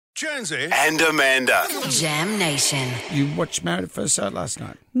Jonesy and Amanda. Jam Nation. You watched Married at First Sight last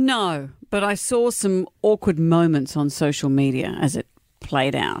night? No, but I saw some awkward moments on social media as it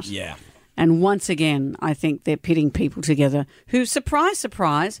played out. Yeah. And once again, I think they're pitting people together who, surprise,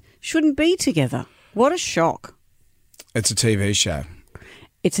 surprise, shouldn't be together. What a shock. It's a TV show.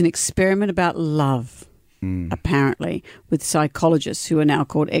 It's an experiment about love, apparently, with psychologists who are now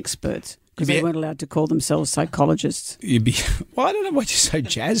called experts because they weren't allowed to call themselves psychologists. Well, I don't know what you're so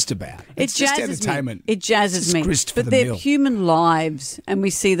jazzed about. It's just entertainment. It jazzes me. But they're human lives and we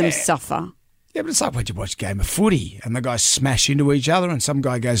see them suffer. Yeah, but it's like when you watch a game of footy and the guys smash into each other and some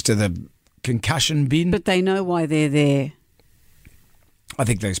guy goes to the concussion bin. But they know why they're there. I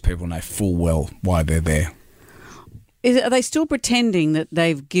think these people know full well why they're there. Are they still pretending that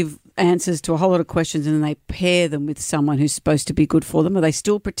they give answers to a whole lot of questions and then they pair them with someone who's supposed to be good for them? Are they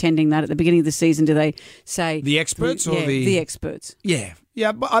still pretending that at the beginning of the season? Do they say... The experts the experts. Yeah.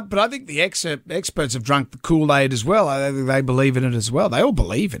 Yeah, but I think the experts have drunk the Kool-Aid as well. I think they believe in it as well. They all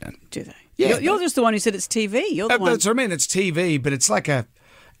believe in it. Do they? Yeah. You're just the one who said it's TV. You're the one... That's what I mean. It's TV, but it's like a...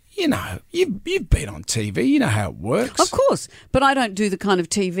 You know, you've been on TV. You know how it works. Of course. But I don't do the kind of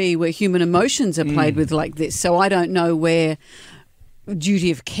TV where human emotions are played with like this. So I don't know where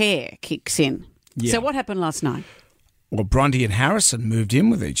duty of care kicks in. Yeah. So what happened last night? Well, Bronte and Harrison moved in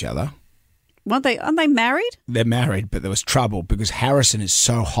with each other. Aren't they married? They're married, but there was trouble because Harrison is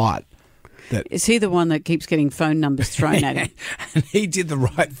so hot. Is he the one that keeps getting phone numbers thrown at him? And he did the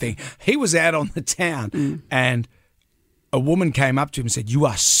right thing. He was out on the town and... A woman came up to him and said, "You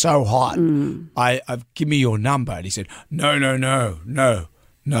are so hot. Give me your number." And he said, No.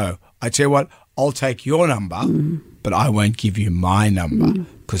 I tell you what, I'll take your number, but I won't give you my number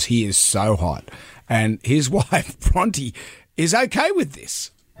because he is so hot. And his wife, Bronte, is okay with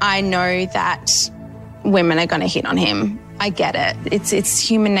this. I know that women are going to hit on him. I get it. It's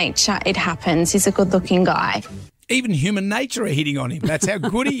human nature. It happens. He's a good-looking guy. Even human nature are hitting on him. That's how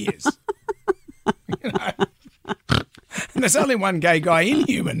good he is. You know? And there's only one gay guy in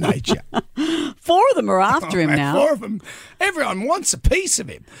human nature. 4 of them are after him now. 4 of them. Everyone wants a piece of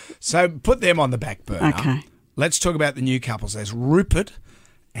him. So put them on the back burner. Okay. Let's talk about the new couples. There's Rupert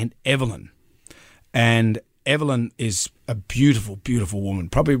and Evelyn. And Evelyn is a beautiful, beautiful woman.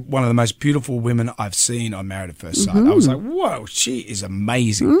 Probably one of the most beautiful women I've seen on Married at First Sight. I was like, whoa, she is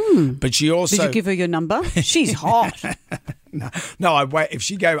amazing. But she also... Did you give her your number? She's hot. No, if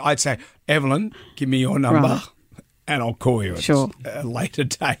she gave, I'd say, Evelyn, give me your number. Right. And I'll call you at a later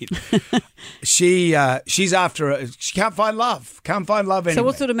date. She's after she can't find love. Can't find love anywhere. So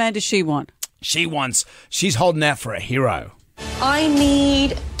what sort of man does she want? She's holding out for a hero. I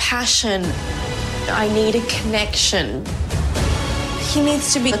need passion. I need a connection. He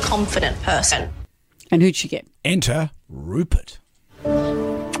needs to be a confident person. And who'd she get? Enter Rupert.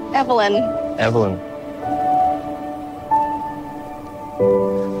 Evelyn.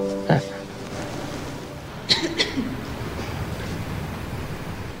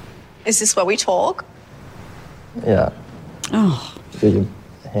 Is this where we talk? Yeah. Oh. Do your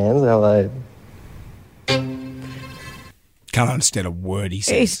hands how they... Can't understand a word he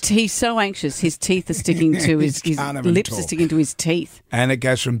says. He's so anxious. His teeth are sticking to his lips are sticking to his teeth. And it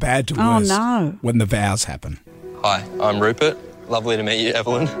goes from bad to worse. Oh, no. When the vows happen. Hi, I'm Rupert. Lovely to meet you,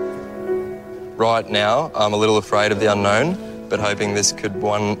 Evelyn. Right now, I'm a little afraid of the unknown, but hoping this could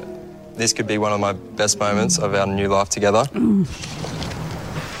be one of my best moments of our new life together.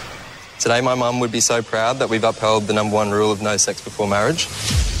 Today, my mum would be so proud that we've upheld the number 1 rule of no sex before marriage.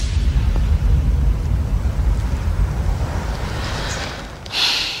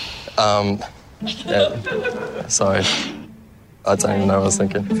 Sorry. I don't even know what I was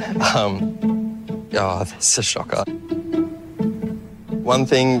thinking. This is a shocker. One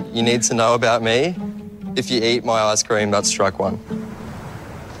thing you need to know about me, if you eat my ice cream, that's strike 1.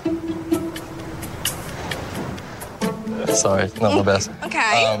 Sorry, not my best.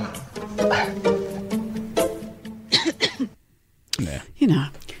 Okay. Yeah. You know.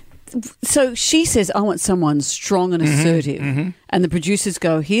 So she says, I want someone strong and assertive. And the producers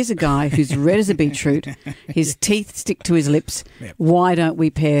go, here's a guy who's red as a beetroot. His teeth stick to his lips. Yep. Why don't we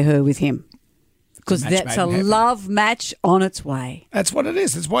pair her with him? Because Match that's made a in heaven. love match on its way. That's what it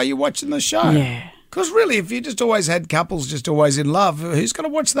is. That's why you're watching the show. Yeah. Because really, if you just always had couples just always in love, who's going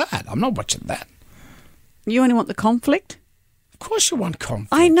to watch that? I'm not watching that. You only want the conflict? Of course you want conflict.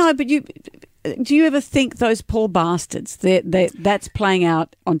 I know, but do you ever think those poor bastards, that's playing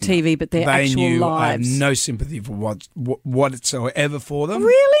out on TV, but their They actual knew lives? I have no sympathy for whatsoever for them.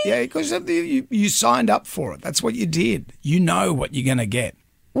 Really? Yeah, because you signed up for it. That's what you did. You know what you're going to get.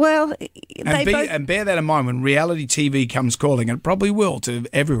 Well, And bear that in mind when reality TV comes calling, and it probably will to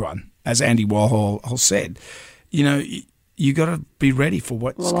everyone, as Andy Warhol said. You know, you got to be ready for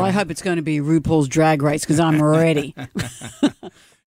what's Well, I hope it's going to be RuPaul's Drag Race because I'm ready.